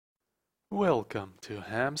Welcome to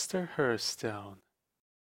Hamster Hearthstone.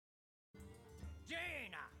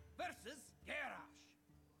 Jaina versus Garrosh.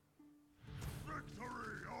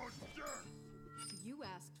 Victory or death! You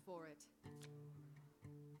asked for it.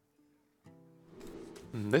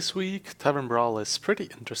 This week, Tavern Brawl is pretty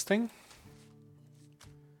interesting.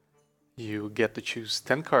 You get to choose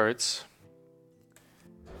 10 cards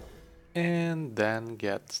and then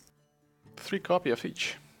get 3 copies of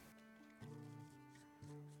each.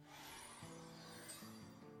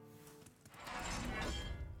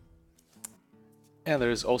 And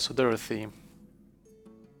there is also Dorothy.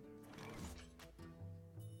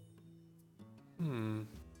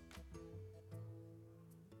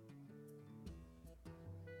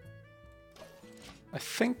 I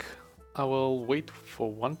think I will wait for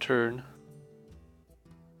one turn.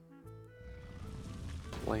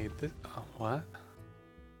 Play this. What?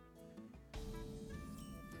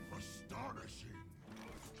 Astonishing!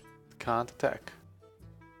 Can't attack.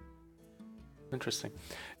 Interesting.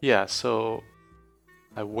 Yeah, so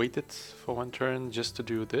I waited for one turn just to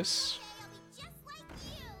do this.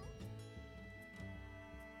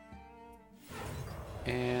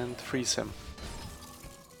 And freeze him.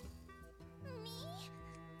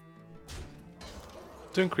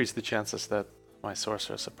 To increase the chances that my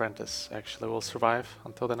Sorcerer's Apprentice actually will survive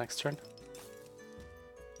until the next turn.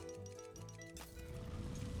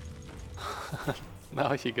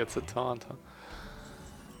 Now he gets a taunt. Huh?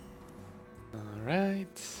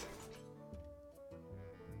 Alright.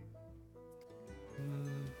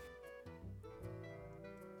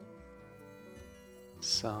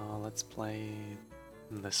 So let's play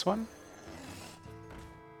this one.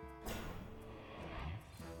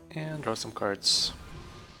 And draw some cards.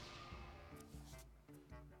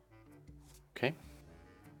 Okay.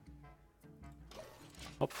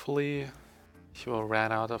 Hopefully he will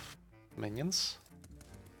run out of minions.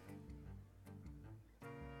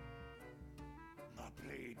 My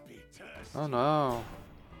blade be thirsty. Oh no.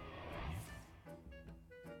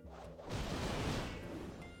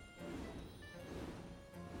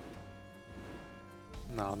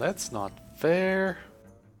 No, that's not fair.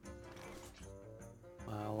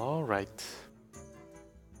 Well, alright.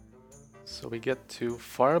 So we get to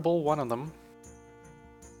fireball one of them.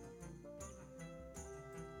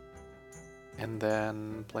 And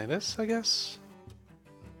then play this, I guess?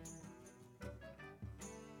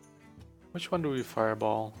 Which one do we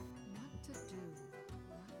fireball? What to do?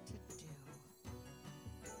 What to do?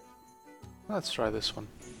 Let's try this one.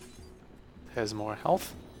 It has more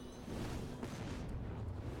health.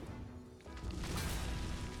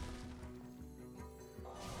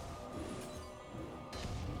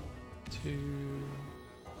 Two,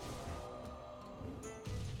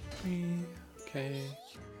 three, okay.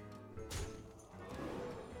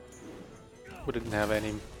 We didn't have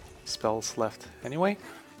any spells left anyway.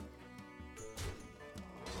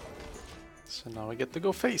 So now we get to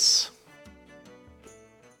go face.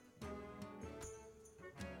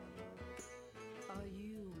 Are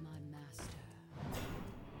you my master?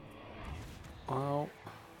 Well,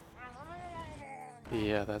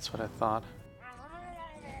 yeah, that's what I thought.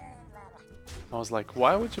 I was like,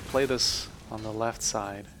 why would you play this on the left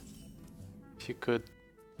side if you could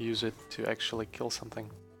use it to actually kill something?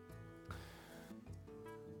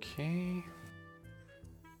 Okay.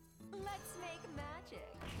 Let's make magic.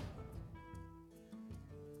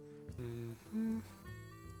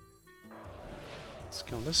 Let's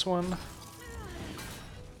kill this one.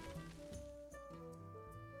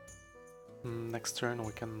 Next turn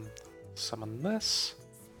we can summon this.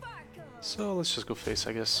 So let's just go face,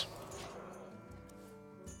 I guess.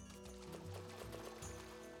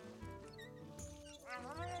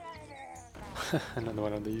 Another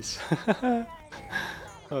one of these.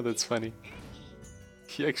 Oh, that's funny.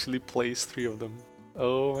 He actually plays 3 of them.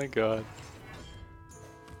 Oh my god.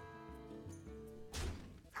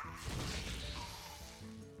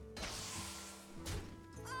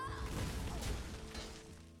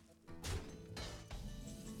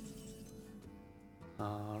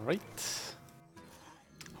 Alright.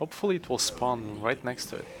 Hopefully it will spawn right next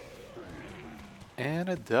to it. And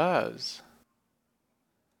it does.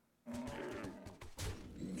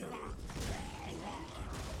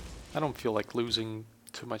 I don't feel like losing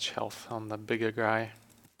too much health on the bigger guy.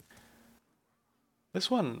 This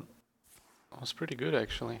one was pretty good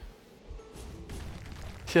actually.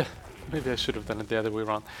 Yeah, maybe I should have done it the other way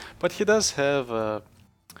around. But he does have a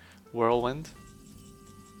whirlwind,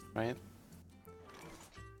 right?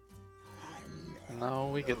 Now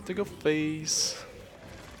we get to go face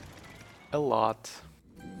a lot.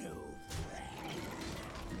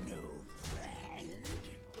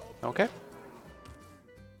 Okay.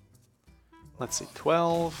 Let's see,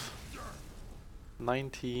 12,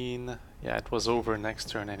 19. Yeah, it was over next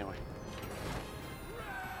turn anyway.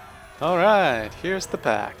 Alright, here's the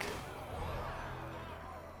pack.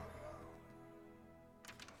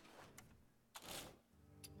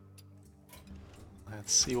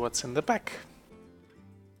 Let's see what's in the pack.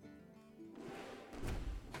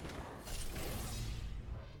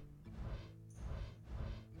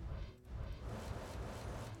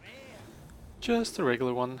 Just a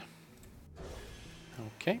regular one.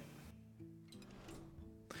 Okay.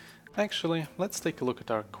 Actually, let's take a look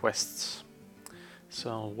at our quests.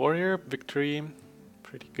 So, Warrior Victory,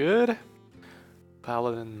 pretty good.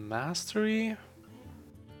 Paladin Mastery.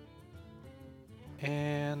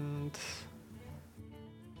 And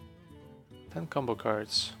 10 combo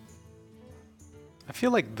cards. I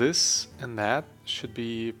feel like this and that should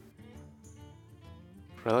be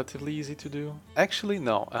relatively easy to do. Actually,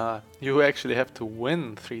 no. You actually have to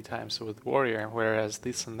win 3 times with Warrior, whereas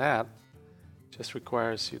this and that just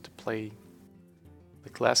requires you to play the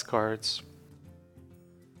class cards.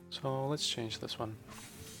 So let's change this one.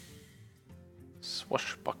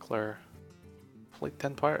 Swashbuckler. Play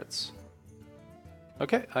 10 pirates.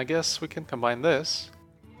 Okay, I guess we can combine this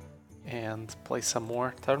and play some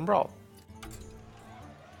more Tavern Brawl.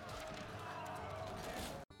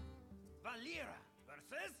 Valera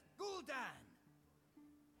versus Gul'dan.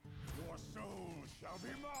 Your soul shall be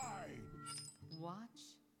mine.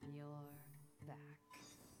 Watch your back.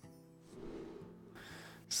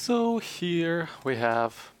 So here we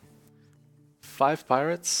have 5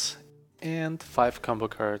 pirates and 5 combo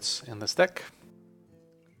cards in this deck.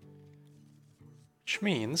 Which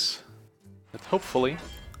means that hopefully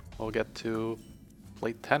we'll get to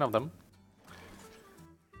play 10 of them.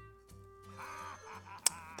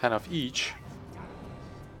 10 of each.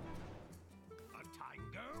 A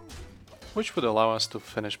tango? Which would allow us to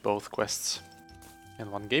finish both quests in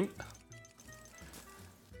one game.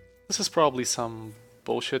 This is probably some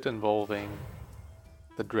bullshit involving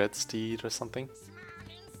the Dread Steed or something.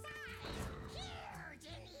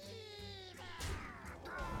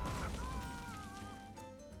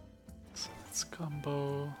 So let's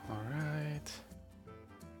combo, alright.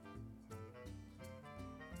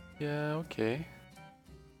 Yeah, okay.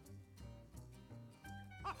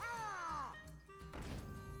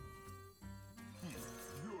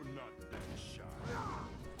 You're not that shy.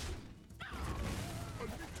 A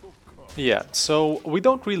little cup. Yeah, so we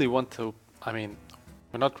don't really want to, I mean,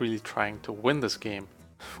 we're not really trying to win this game.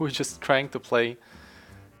 We're just trying to play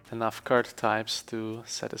enough card types to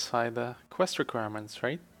satisfy the quest requirements,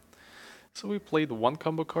 right? So we played 1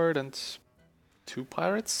 combo card and 2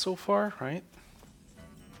 pirates so far, right?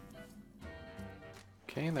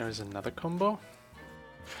 Okay, there's another combo.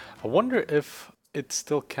 I wonder if it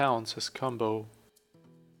still counts as combo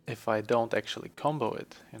if I don't actually combo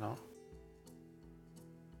it, you know?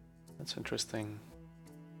 That's interesting.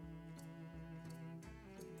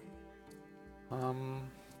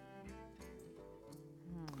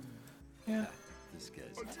 Yeah, This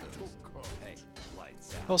guy's toast. Hey,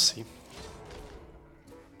 lights out. we'll see.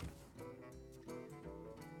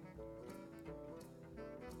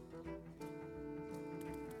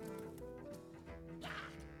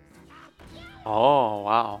 Oh,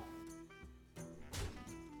 wow.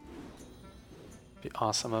 Be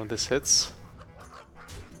awesome if this hits.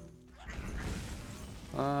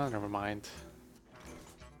 Never mind.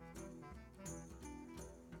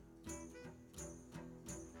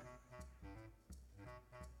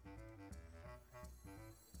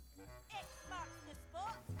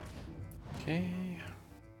 Okay.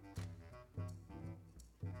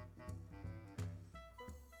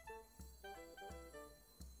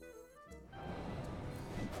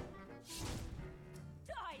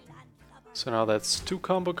 So now that's 2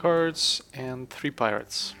 combo cards and 3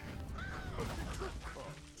 pirates.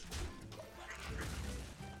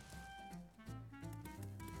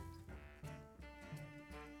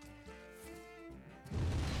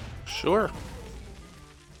 Sure.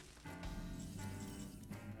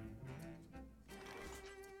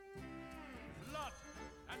 Blood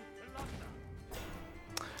and plunder.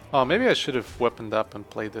 Oh, maybe I should have weaponed up and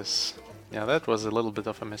played this. Yeah, that was a little bit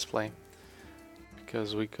of a misplay.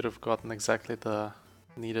 Because we could have gotten exactly the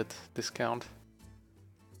needed discount.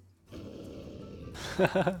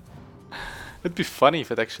 It'd be funny if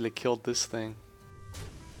it actually killed this thing.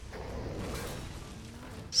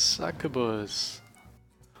 Succubus.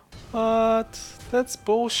 What? That's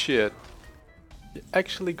bullshit. You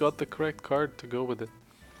actually got the correct card to go with it.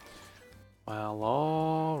 Well,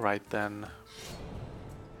 alright then.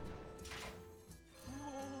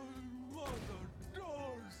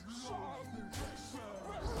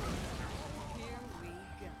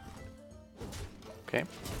 Okay.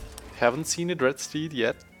 Haven't seen a Dread Steed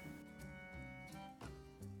yet.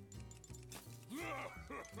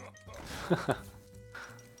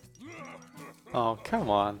 Oh, come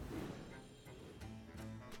on.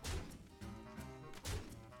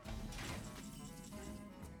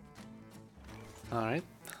 Alright.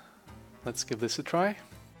 Let's give this a try.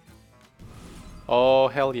 Oh,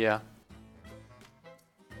 hell yeah.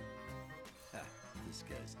 This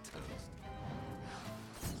guy's toast.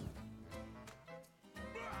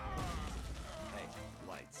 Hey,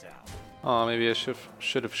 lights out. Oh, maybe I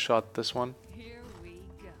should have shot this one. Here we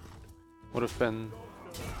go. Would have been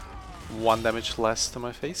 1 damage less to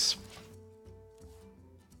my face.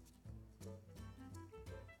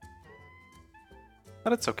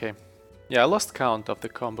 But it's okay. Yeah, I lost count of the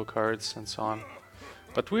combo cards and so on.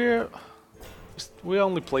 But we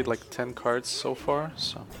only played like 10 cards so far,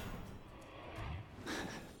 so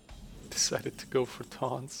decided to go for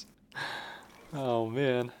taunts. Oh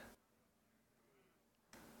man.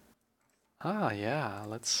 Ah yeah,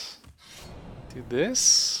 let's do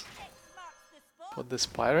this. Put this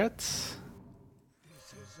pirate.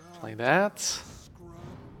 Play that.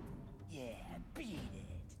 Yeah, beat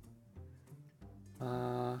it.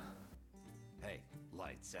 Uh, Hey,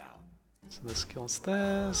 lights out. so this kills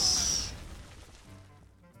this.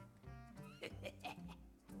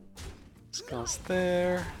 This goes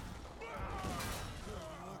there.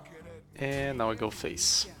 And now we go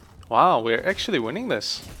face. Wow, we're actually winning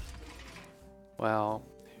this. Well,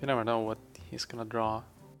 you never know what he's gonna draw.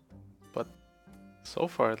 But so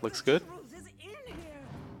far it looks good.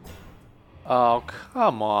 Oh,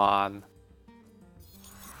 come on.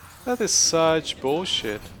 That is such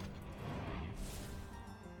bullshit.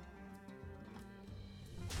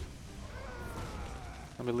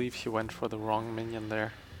 I believe he went for the wrong minion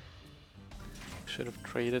there. Should have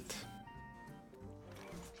traded.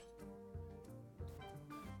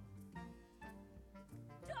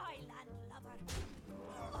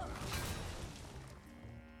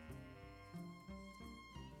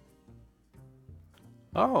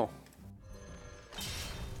 Oh.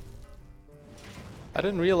 I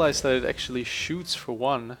didn't realize that it actually shoots for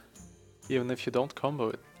 1, even if you don't combo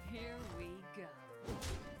it. Here we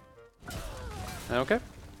go. Okay.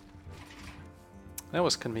 That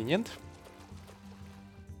was convenient.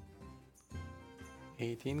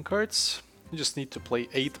 18 cards. You just need to play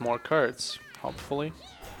 8 more cards, hopefully.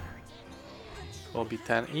 Will be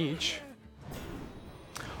 10 each.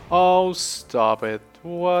 Oh, stop it.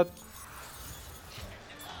 What?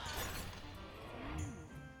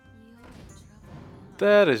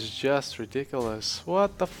 That is just ridiculous.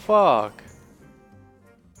 What the fuck?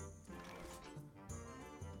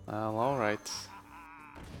 Well, alright.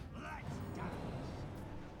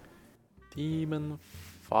 Demon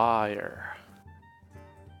Fire.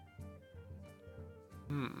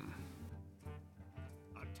 A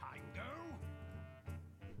tango?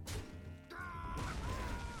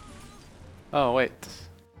 Oh, wait.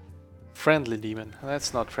 Friendly demon.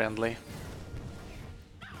 That's not friendly.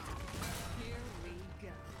 Here we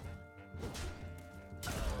go.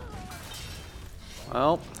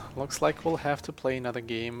 Well, looks like we'll have to play another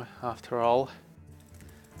game after all.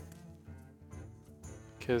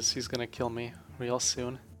 Because he's gonna kill me real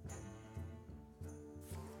soon.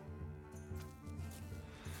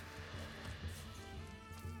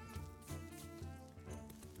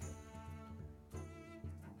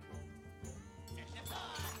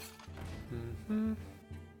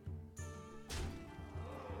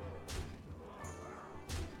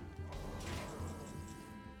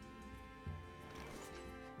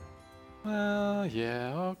 Well,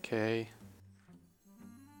 yeah, okay.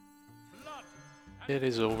 It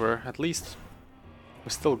is over. At least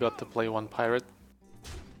we still got to play 1 pirate.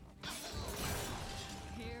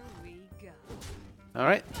 Here we go.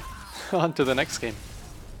 Alright, on to the next game.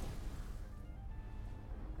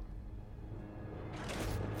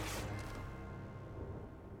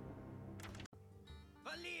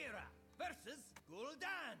 Valera versus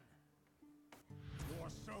Gul'dan. Your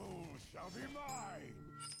soul shall be mine.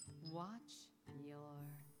 Watch your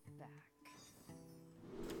back.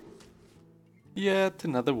 Yet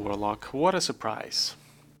another warlock. What a surprise.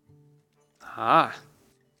 Ah,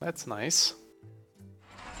 that's nice.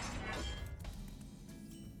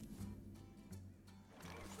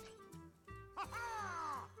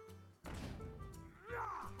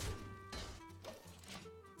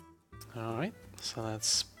 Alright, so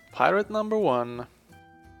that's pirate number 1.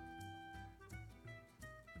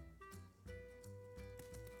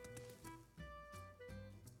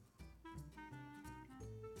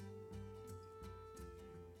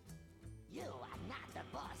 You are not the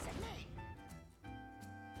boss of me.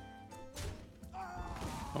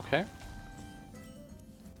 Okay.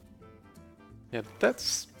 Yeah,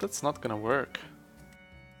 that's not gonna work.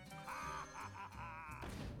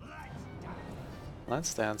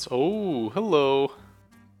 Let's dance. Oh, hello.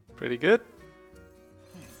 Pretty good.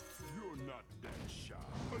 You're not that shy.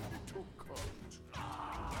 A little cut.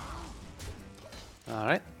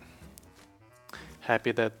 Alright.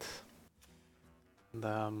 Happy that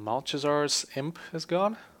the Malchazar's imp is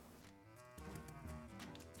gone.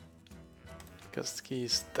 Because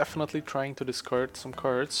he's definitely trying to discard some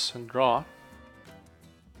cards and draw.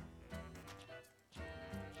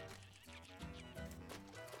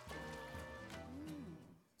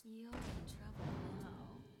 You're in trouble now.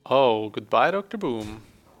 Oh, goodbye, Dr. Boom.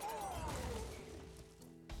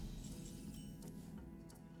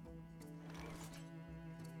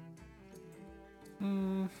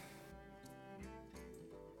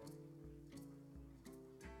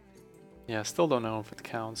 Yeah, still don't know if it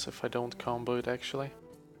counts if I don't combo it actually.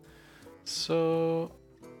 So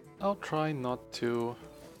I'll try not to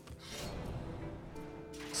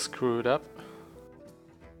screw it up.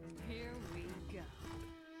 Here we go.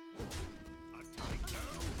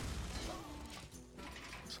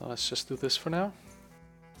 So let's just do this for now.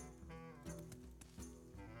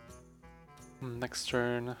 Next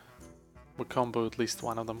turn we'll combo at least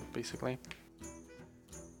one of them basically.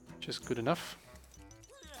 Which is good enough.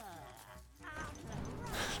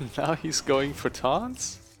 Now he's going for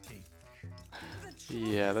taunts?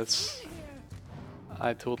 Yeah, that's...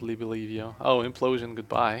 I totally believe you. Oh, implosion,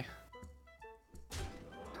 goodbye.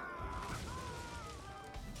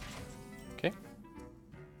 Okay.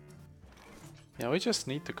 Yeah, we just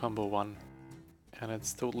need to combo one. And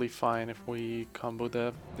it's totally fine if we combo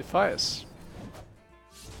the Defias.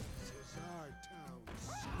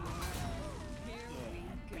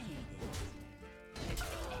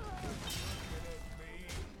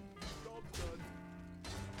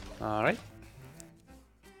 Alright.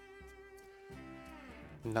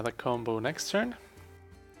 Another combo next turn.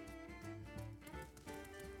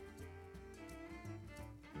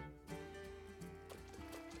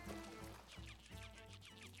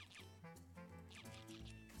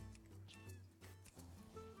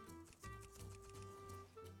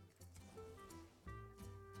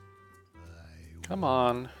 Come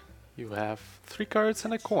on. You have 3 cards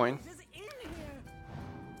and a coin.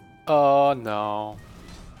 Oh no.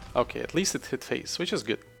 Okay, at least it hit face, which is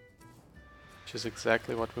good. Which is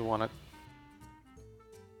exactly what we wanted.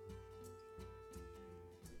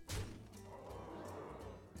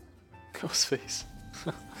 Ghost face.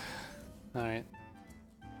 Alright.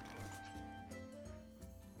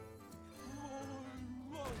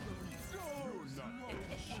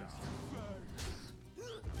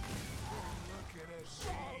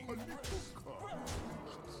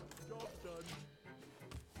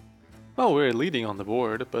 Well, we're leading on the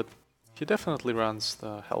board, but he definitely runs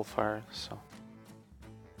the Hellfire, so...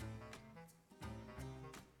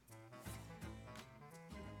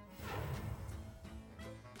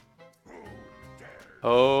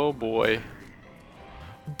 Oh boy.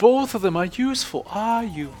 Both of them are useful! Are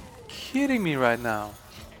you kidding me right now?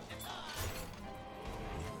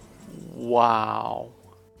 Wow.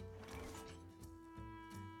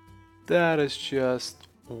 That is just...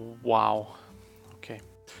 wow. Okay.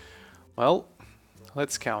 Well,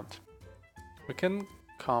 let's count. We can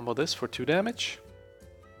combo this for 2 damage.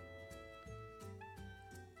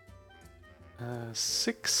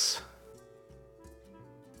 6.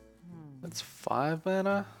 That's 5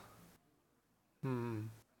 mana.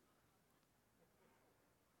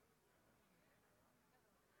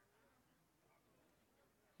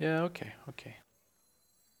 Yeah, okay, okay.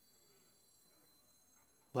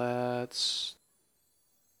 Let's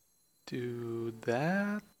do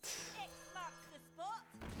that.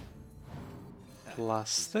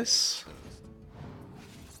 Plus this.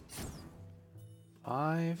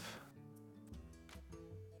 5.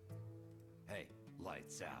 Hey,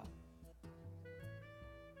 lights out.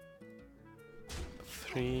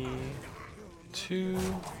 3, 2,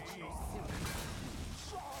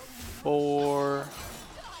 4,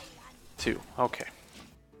 2. Okay.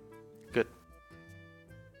 Good.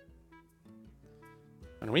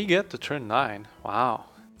 And we get to turn 9. Wow.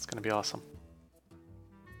 It's gonna be awesome.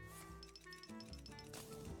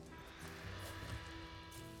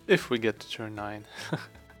 If we get to turn 9.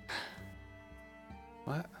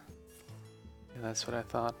 What? Yeah, that's what I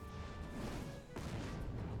thought.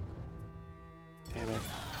 Damn it.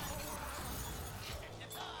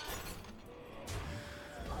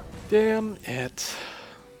 Damn it.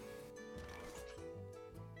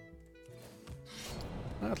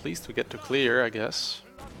 Well, at least we get to clear, I guess.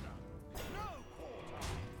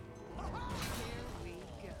 Here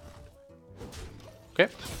we go.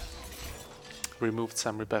 Okay. Removed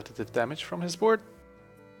some repetitive damage from his board.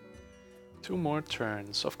 2 more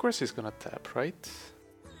turns. Of course he's gonna tap, right?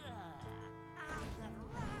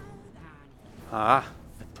 Ah,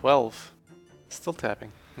 12. Still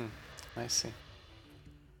tapping. I see.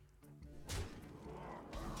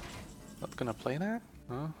 Not gonna play that?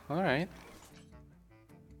 Oh, alright.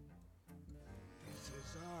 This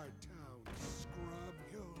is our town, scrub.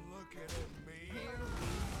 You looking at me?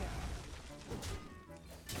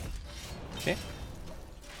 Okay.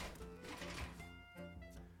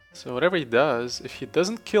 So whatever he does, if he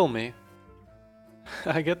doesn't kill me,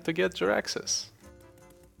 I get to get Jiraxis.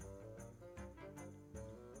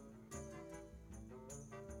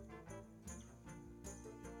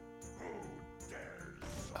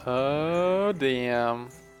 Oh damn.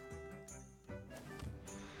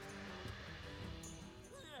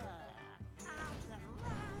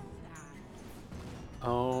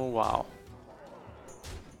 Oh wow.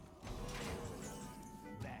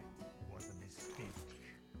 That was a mistake.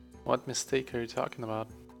 What mistake are you talking about?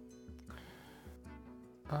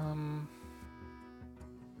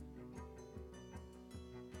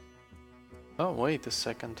 Oh, wait a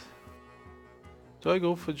second. Do I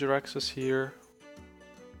go for Jiraxis here?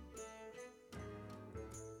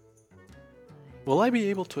 Will I be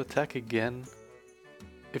able to attack again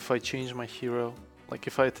if I change my hero? Like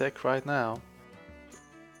if I attack right now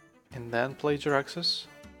and then play Jiraxis?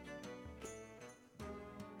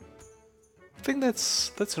 I think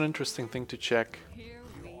that's an interesting thing to check.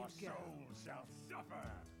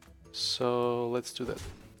 So let's do that.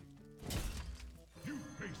 You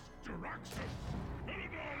face Jiraxis,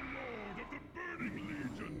 Eldar Lord of the Burning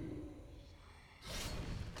Legion.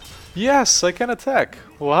 Yes, I can attack.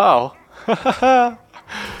 Wow.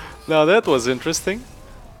 Now that was interesting.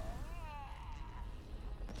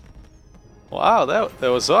 Wow, that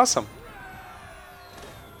was awesome.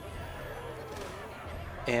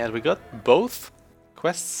 And we got both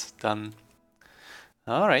quests done.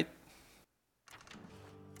 Alright.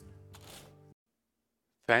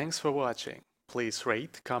 Thanks for watching. Please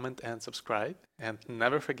rate, comment and subscribe. And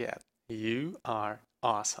never forget, you are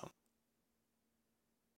awesome.